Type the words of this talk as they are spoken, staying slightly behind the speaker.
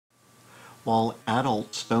While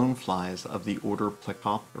adult stoneflies of the order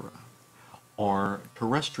Plecoptera are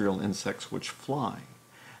terrestrial insects which fly,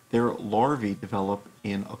 their larvae develop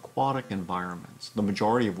in aquatic environments, the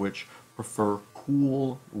majority of which prefer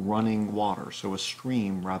cool, running water, so a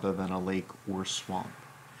stream rather than a lake or swamp.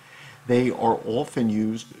 They are often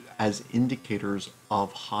used as indicators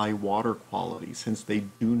of high water quality since they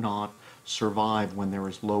do not survive when there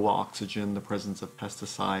is low oxygen, the presence of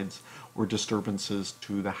pesticides, or disturbances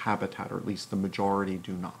to the habitat, or at least the majority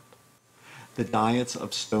do not. The diets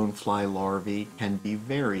of stonefly larvae can be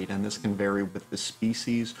varied, and this can vary with the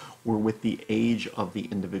species or with the age of the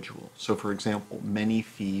individual. So, for example, many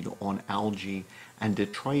feed on algae and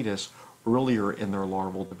detritus earlier in their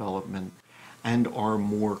larval development and are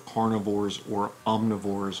more carnivores or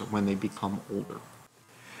omnivores when they become older.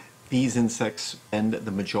 These insects spend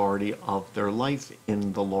the majority of their life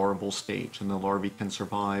in the larval stage, and the larvae can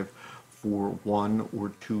survive for 1 or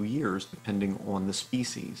 2 years, depending on the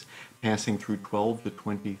species, passing through 12 to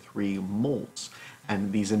 23 molts,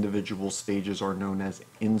 and these individual stages are known as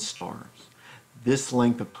instars. This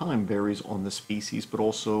length of time varies on the species, but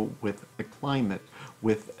also with the climate,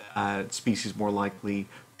 with species more likely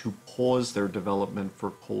to pause their development for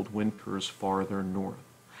cold winters farther north.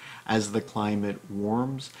 As the climate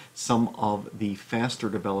warms, some of the faster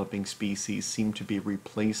developing species seem to be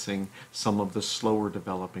replacing some of the slower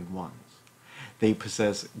developing ones. They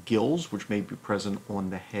possess gills, which may be present on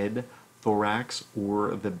the head, thorax,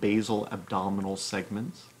 or the basal abdominal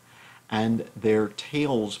segments, and their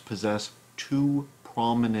tails possess two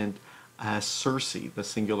prominent cerci, the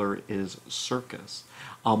singular is circus,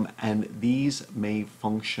 and these may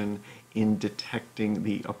function in detecting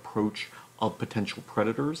the approach of potential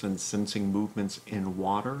predators and sensing movements in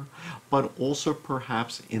water, but also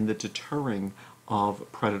perhaps in the deterring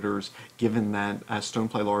of predators, given that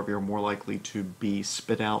stonefly larvae are more likely to be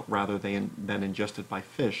spit out rather than ingested by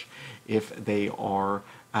fish if they are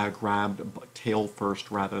grabbed tail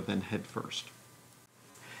first rather than head first.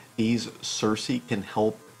 These cerci can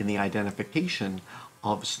help in the identification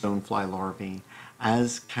of stonefly larvae,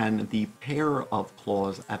 as can the pair of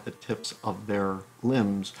claws at the tips of their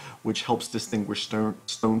limbs, which helps distinguish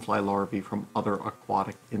stonefly larvae from other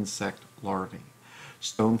aquatic insect larvae.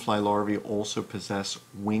 Stonefly larvae also possess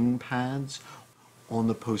wing pads on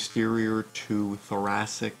the posterior to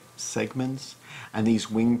thoracic segments, and these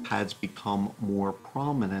wing pads become more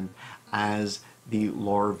prominent as the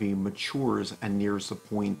larvae matures and nears the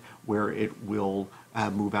point where it will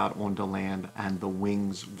move out onto land and the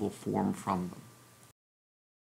wings will form from them.